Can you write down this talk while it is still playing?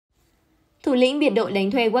Thủ lĩnh biệt đội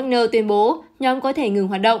đánh thuê Wagner tuyên bố nhóm có thể ngừng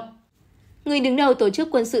hoạt động. Người đứng đầu tổ chức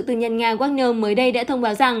quân sự tư nhân Nga Wagner mới đây đã thông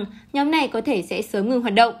báo rằng nhóm này có thể sẽ sớm ngừng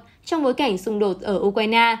hoạt động trong bối cảnh xung đột ở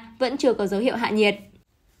Ukraine vẫn chưa có dấu hiệu hạ nhiệt.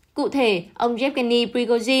 Cụ thể, ông Yevgeny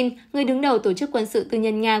Prigozhin, người đứng đầu tổ chức quân sự tư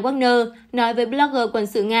nhân Nga Wagner, nói với blogger quân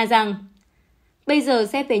sự Nga rằng bây giờ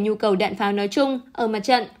xét về nhu cầu đạn pháo nói chung, ở mặt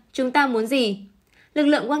trận, chúng ta muốn gì? Lực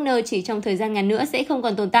lượng Wagner chỉ trong thời gian ngắn nữa sẽ không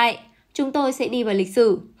còn tồn tại. Chúng tôi sẽ đi vào lịch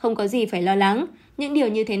sử, không có gì phải lo lắng. Những điều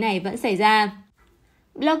như thế này vẫn xảy ra.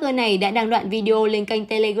 Blogger này đã đăng đoạn video lên kênh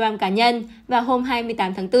Telegram cá nhân vào hôm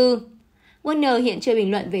 28 tháng 4. Wagner hiện chưa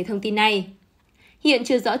bình luận về thông tin này. Hiện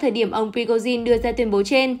chưa rõ thời điểm ông Prigozhin đưa ra tuyên bố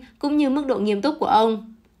trên, cũng như mức độ nghiêm túc của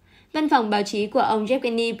ông. Văn phòng báo chí của ông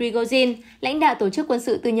Yevgeny Prigozhin, lãnh đạo tổ chức quân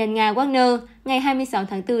sự tư nhân Nga Wagner, ngày 26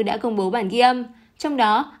 tháng 4 đã công bố bản ghi âm. Trong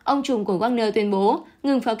đó, ông trùm của Wagner tuyên bố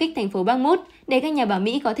ngừng pháo kích thành phố Bakhmut để các nhà bảo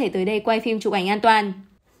Mỹ có thể tới đây quay phim chụp ảnh an toàn.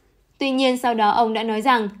 Tuy nhiên, sau đó ông đã nói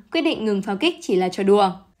rằng quyết định ngừng pháo kích chỉ là trò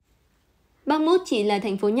đùa. Bakhmut chỉ là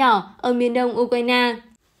thành phố nhỏ ở miền đông Ukraine.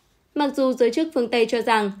 Mặc dù giới chức phương Tây cho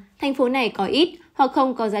rằng thành phố này có ít hoặc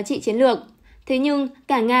không có giá trị chiến lược, thế nhưng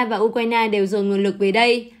cả Nga và Ukraine đều dồn nguồn lực về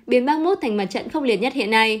đây, biến Bakhmut thành mặt trận khốc liệt nhất hiện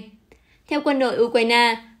nay. Theo quân đội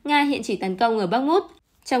Ukraine, Nga hiện chỉ tấn công ở Bakhmut,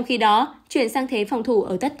 trong khi đó chuyển sang thế phòng thủ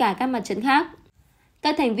ở tất cả các mặt trận khác.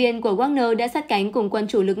 Các thành viên của Wagner đã sát cánh cùng quân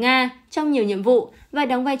chủ lực Nga trong nhiều nhiệm vụ và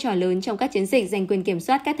đóng vai trò lớn trong các chiến dịch giành quyền kiểm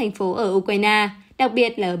soát các thành phố ở Ukraine, đặc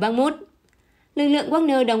biệt là ở Bakhmut. Lực lượng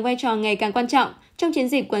Wagner đóng vai trò ngày càng quan trọng trong chiến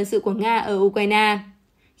dịch quân sự của Nga ở Ukraine.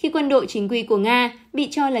 Khi quân đội chính quy của Nga bị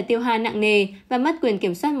cho là tiêu hao nặng nề và mất quyền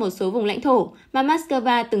kiểm soát một số vùng lãnh thổ mà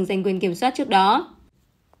Moscow từng giành quyền kiểm soát trước đó.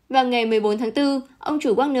 Vào ngày 14 tháng 4, ông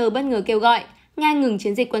chủ Wagner bất ngờ kêu gọi Nga ngừng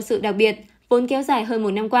chiến dịch quân sự đặc biệt, vốn kéo dài hơn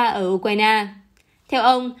 1 năm qua ở Ukraine. Theo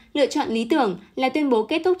ông, lựa chọn lý tưởng là tuyên bố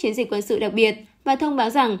kết thúc chiến dịch quân sự đặc biệt và thông báo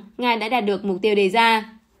rằng Nga đã đạt được mục tiêu đề ra.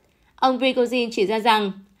 Ông Prigozhin chỉ ra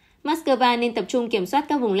rằng Moscow nên tập trung kiểm soát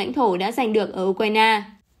các vùng lãnh thổ đã giành được ở Ukraine.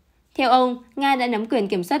 Theo ông, Nga đã nắm quyền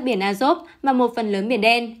kiểm soát biển Azov và một phần lớn biển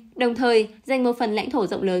Đen, đồng thời giành một phần lãnh thổ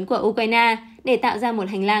rộng lớn của Ukraine để tạo ra một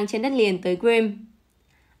hành lang trên đất liền tới Crimea.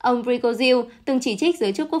 Ông Prigozhin từng chỉ trích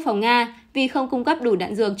giới chức quốc phòng Nga vì không cung cấp đủ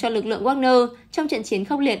đạn dược cho lực lượng Wagner trong trận chiến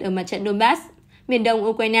khốc liệt ở mặt trận Donbass, miền đông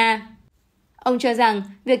Ukraine. Ông cho rằng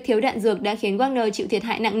việc thiếu đạn dược đã khiến Wagner chịu thiệt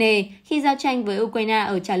hại nặng nề khi giao tranh với Ukraine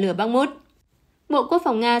ở trả lửa Bakhmut. Bộ Quốc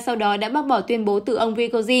phòng Nga sau đó đã bác bỏ tuyên bố từ ông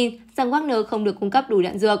Prigozhin rằng Wagner không được cung cấp đủ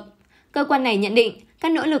đạn dược. Cơ quan này nhận định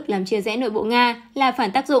các nỗ lực làm chia rẽ nội bộ Nga là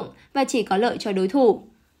phản tác dụng và chỉ có lợi cho đối thủ.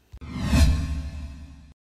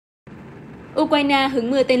 Ukraine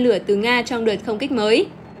hứng mưa tên lửa từ Nga trong đợt không kích mới.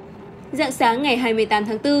 Rạng sáng ngày 28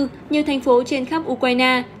 tháng 4, nhiều thành phố trên khắp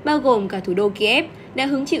Ukraine, bao gồm cả thủ đô Kiev, đã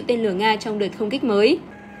hứng chịu tên lửa Nga trong đợt không kích mới.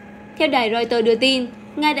 Theo đài Reuters đưa tin,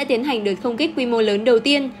 Nga đã tiến hành đợt không kích quy mô lớn đầu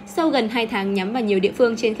tiên sau gần 2 tháng nhắm vào nhiều địa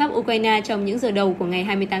phương trên khắp Ukraine trong những giờ đầu của ngày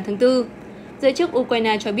 28 tháng 4. Giới chức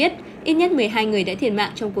Ukraine cho biết ít nhất 12 người đã thiệt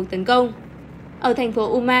mạng trong cuộc tấn công. Ở thành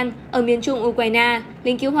phố Uman, ở miền trung Ukraine,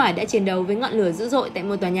 lính cứu hỏa đã chiến đấu với ngọn lửa dữ dội tại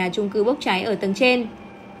một tòa nhà chung cư bốc cháy ở tầng trên.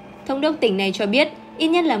 Thống đốc tỉnh này cho biết ít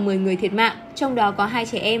nhất là 10 người thiệt mạng, trong đó có 2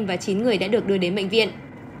 trẻ em và 9 người đã được đưa đến bệnh viện.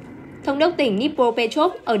 Thống đốc tỉnh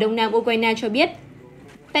Dnipropetrovsk ở đông nam Ukraine cho biết,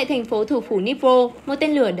 tại thành phố thủ phủ Dnipro, một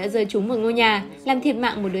tên lửa đã rơi trúng một ngôi nhà, làm thiệt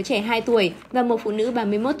mạng một đứa trẻ 2 tuổi và một phụ nữ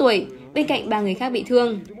 31 tuổi, bên cạnh 3 người khác bị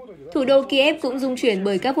thương. Thủ đô Kiev cũng rung chuyển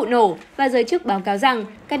bởi các vụ nổ và giới chức báo cáo rằng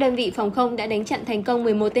các đơn vị phòng không đã đánh chặn thành công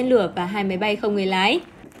 11 tên lửa và 2 máy bay không người lái.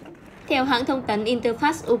 Theo hãng thông tấn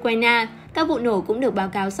Interfax Ukraine, các vụ nổ cũng được báo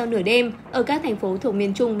cáo sau nửa đêm ở các thành phố thuộc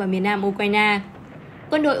miền Trung và miền Nam Ukraine.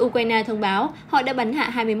 Quân đội Ukraine thông báo họ đã bắn hạ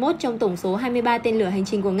 21 trong tổng số 23 tên lửa hành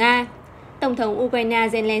trình của Nga. Tổng thống Ukraine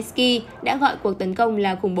Zelensky đã gọi cuộc tấn công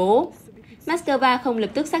là khủng bố. Moscow không lập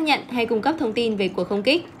tức xác nhận hay cung cấp thông tin về cuộc không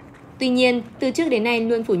kích. Tuy nhiên, từ trước đến nay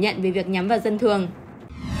luôn phủ nhận về việc nhắm vào dân thường.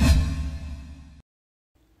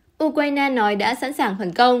 Ukraine nói đã sẵn sàng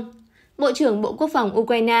phản công. Bộ trưởng Bộ Quốc phòng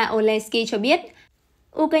Ukraine Olesky cho biết,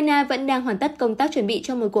 Ukraine vẫn đang hoàn tất công tác chuẩn bị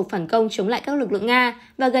cho một cuộc phản công chống lại các lực lượng Nga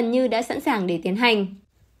và gần như đã sẵn sàng để tiến hành.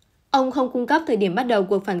 Ông không cung cấp thời điểm bắt đầu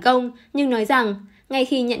cuộc phản công, nhưng nói rằng, ngay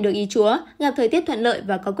khi nhận được ý Chúa, gặp thời tiết thuận lợi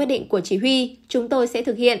và có quyết định của chỉ huy, chúng tôi sẽ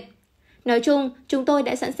thực hiện. Nói chung, chúng tôi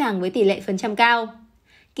đã sẵn sàng với tỷ lệ phần trăm cao.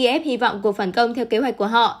 Kiev hy vọng cuộc phản công theo kế hoạch của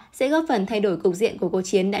họ sẽ góp phần thay đổi cục diện của cuộc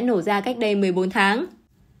chiến đã nổ ra cách đây 14 tháng.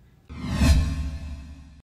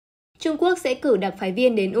 Trung Quốc sẽ cử đặc phái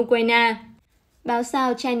viên đến Ukraine. Báo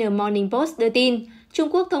sao China Morning Post đưa tin, Trung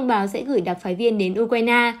Quốc thông báo sẽ gửi đặc phái viên đến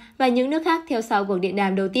Ukraine và những nước khác theo sau cuộc điện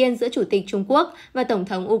đàm đầu tiên giữa Chủ tịch Trung Quốc và Tổng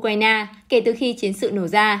thống Ukraine kể từ khi chiến sự nổ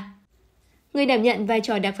ra. Người đảm nhận vai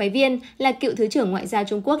trò đặc phái viên là cựu Thứ trưởng Ngoại giao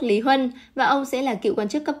Trung Quốc Lý Huân và ông sẽ là cựu quan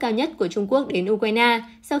chức cấp cao nhất của Trung Quốc đến Ukraine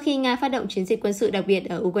sau khi Nga phát động chiến dịch quân sự đặc biệt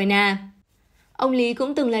ở Ukraine. Ông Lý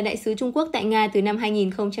cũng từng là đại sứ Trung Quốc tại Nga từ năm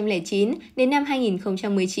 2009 đến năm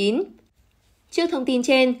 2019. Trước thông tin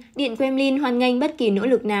trên, Điện Kremlin hoan nghênh bất kỳ nỗ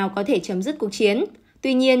lực nào có thể chấm dứt cuộc chiến.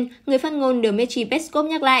 Tuy nhiên, người phát ngôn Dmitry Peskov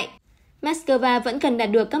nhắc lại, Moscow vẫn cần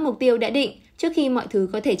đạt được các mục tiêu đã định trước khi mọi thứ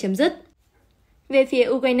có thể chấm dứt. Về phía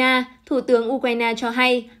Ukraine, Thủ tướng Ukraine cho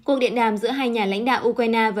hay cuộc điện đàm giữa hai nhà lãnh đạo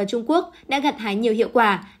Ukraine và Trung Quốc đã gặt hái nhiều hiệu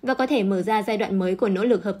quả và có thể mở ra giai đoạn mới của nỗ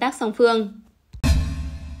lực hợp tác song phương.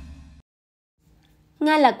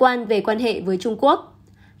 Nga lạc quan về quan hệ với Trung Quốc.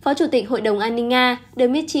 Phó Chủ tịch Hội đồng An ninh Nga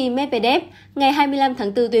Dmitry Medvedev ngày 25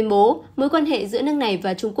 tháng 4 tuyên bố mối quan hệ giữa nước này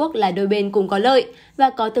và Trung Quốc là đôi bên cùng có lợi và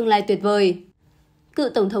có tương lai tuyệt vời. Cựu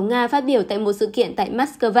Tổng thống Nga phát biểu tại một sự kiện tại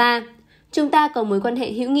Moscow. Chúng ta có mối quan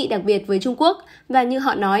hệ hữu nghị đặc biệt với Trung Quốc và như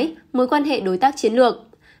họ nói, mối quan hệ đối tác chiến lược.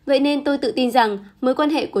 Vậy nên tôi tự tin rằng mối quan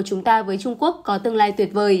hệ của chúng ta với Trung Quốc có tương lai tuyệt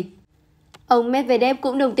vời. Ông Medvedev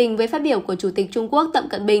cũng đồng tình với phát biểu của Chủ tịch Trung Quốc Tập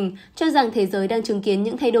Cận Bình, cho rằng thế giới đang chứng kiến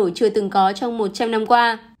những thay đổi chưa từng có trong 100 năm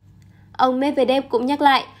qua. Ông Medvedev cũng nhắc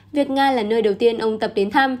lại việc Nga là nơi đầu tiên ông Tập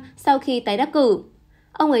đến thăm sau khi tái đắc cử.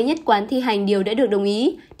 Ông ấy nhất quán thi hành điều đã được đồng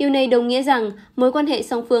ý. Điều này đồng nghĩa rằng mối quan hệ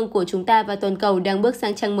song phương của chúng ta và toàn cầu đang bước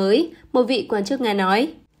sang trang mới, một vị quan chức Nga nói.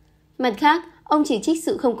 Mặt khác, ông chỉ trích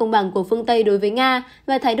sự không công bằng của phương Tây đối với Nga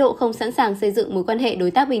và thái độ không sẵn sàng xây dựng mối quan hệ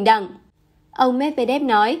đối tác bình đẳng. Ông Medvedev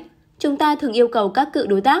nói, chúng ta thường yêu cầu các cựu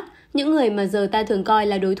đối tác, những người mà giờ ta thường coi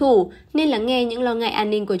là đối thủ, nên lắng nghe những lo ngại an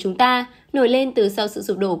ninh của chúng ta, nổi lên từ sau sự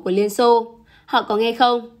sụp đổ của Liên Xô. Họ có nghe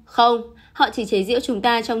không? Không. Họ chỉ chế giễu chúng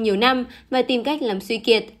ta trong nhiều năm và tìm cách làm suy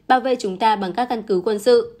kiệt, bao vây chúng ta bằng các căn cứ quân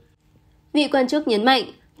sự. Vị quan chức nhấn mạnh,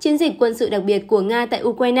 chiến dịch quân sự đặc biệt của Nga tại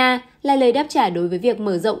Ukraine là lời đáp trả đối với việc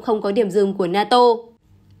mở rộng không có điểm dừng của NATO.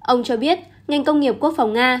 Ông cho biết, ngành công nghiệp quốc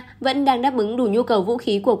phòng Nga vẫn đang đáp ứng đủ nhu cầu vũ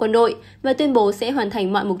khí của quân đội và tuyên bố sẽ hoàn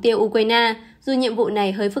thành mọi mục tiêu Ukraine, dù nhiệm vụ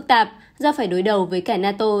này hơi phức tạp do phải đối đầu với cả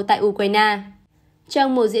NATO tại Ukraine.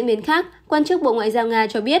 Trong một diễn biến khác, quan chức Bộ Ngoại giao Nga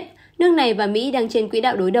cho biết, nước này và Mỹ đang trên quỹ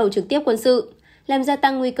đạo đối đầu trực tiếp quân sự, làm gia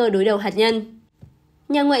tăng nguy cơ đối đầu hạt nhân.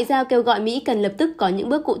 Nhà ngoại giao kêu gọi Mỹ cần lập tức có những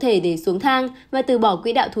bước cụ thể để xuống thang và từ bỏ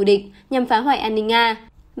quỹ đạo thù địch nhằm phá hoại an ninh Nga,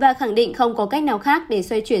 và khẳng định không có cách nào khác để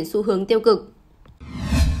xoay chuyển xu hướng tiêu cực.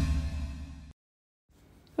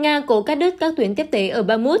 Nga cố cắt đứt các tuyến tiếp tế ở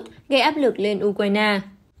Bakhmut, gây áp lực lên Ukraine.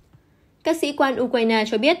 Các sĩ quan Ukraine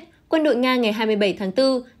cho biết, quân đội Nga ngày 27 tháng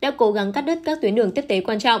 4 đã cố gắng cắt đứt các tuyến đường tiếp tế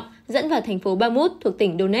quan trọng dẫn vào thành phố Bakhmut thuộc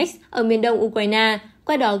tỉnh Donetsk ở miền đông Ukraine,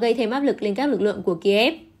 qua đó gây thêm áp lực lên các lực lượng của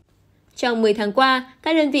Kiev. Trong 10 tháng qua,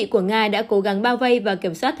 các đơn vị của Nga đã cố gắng bao vây và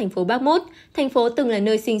kiểm soát thành phố Bakhmut, thành phố từng là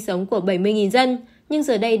nơi sinh sống của 70.000 dân, nhưng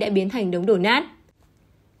giờ đây đã biến thành đống đổ nát.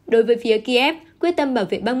 Đối với phía Kiev, quyết tâm bảo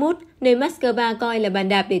vệ Bakhmut, nơi Moscow coi là bàn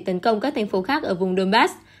đạp để tấn công các thành phố khác ở vùng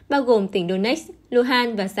Donbass, bao gồm tỉnh Donetsk,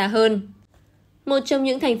 Luhansk và xa hơn. Một trong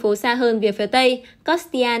những thành phố xa hơn về phía Tây,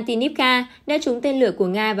 Kostiantynivka, đã trúng tên lửa của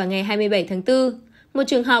Nga vào ngày 27 tháng 4. Một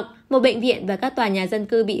trường học, một bệnh viện và các tòa nhà dân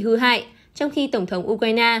cư bị hư hại, trong khi Tổng thống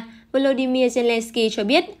Ukraine Volodymyr Zelensky cho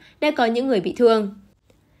biết đã có những người bị thương.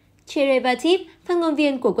 Cherevativ, phát ngôn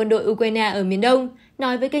viên của quân đội Ukraine ở miền Đông,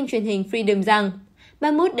 nói với kênh truyền hình Freedom rằng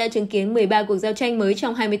Bakhmut đã chứng kiến 13 cuộc giao tranh mới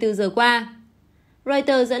trong 24 giờ qua.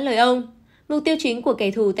 Reuters dẫn lời ông, mục tiêu chính của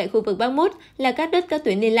kẻ thù tại khu vực Bakhmut là cắt đứt các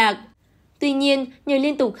tuyến liên lạc. Tuy nhiên, nhờ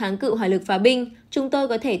liên tục kháng cự hỏa lực pháo binh, chúng tôi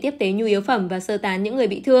có thể tiếp tế nhu yếu phẩm và sơ tán những người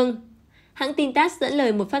bị thương. Hãng tin TASS dẫn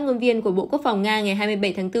lời một phát ngôn viên của Bộ Quốc phòng Nga ngày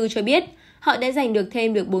 27 tháng 4 cho biết, họ đã giành được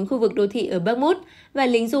thêm 4 khu vực đô thị ở Bakhmut và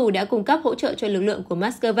lính dù đã cung cấp hỗ trợ cho lực lượng của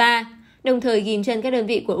Moscow, đồng thời ghim chân các đơn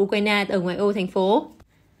vị của Ukraine ở ngoại ô thành phố.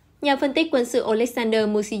 Nhà phân tích quân sự Oleksandr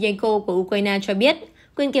Musyenko của Ukraine cho biết,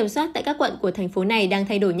 quyền kiểm soát tại các quận của thành phố này đang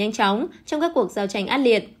thay đổi nhanh chóng trong các cuộc giao tranh ác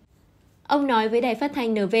liệt. Ông nói với đài phát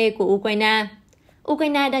thanh NV của Ukraine,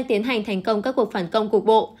 Ukraine đang tiến hành thành công các cuộc phản công cục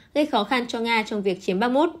bộ, gây khó khăn cho Nga trong việc chiếm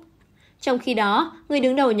Bakhmut. Trong khi đó, người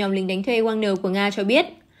đứng đầu nhóm lính đánh thuê Wagner của Nga cho biết,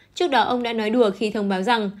 trước đó ông đã nói đùa khi thông báo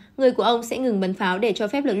rằng người của ông sẽ ngừng bắn pháo để cho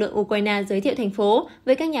phép lực lượng Ukraine giới thiệu thành phố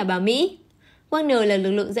với các nhà báo Mỹ. Wagner là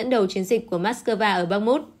lực lượng dẫn đầu chiến dịch của Moscow ở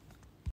Bakhmut.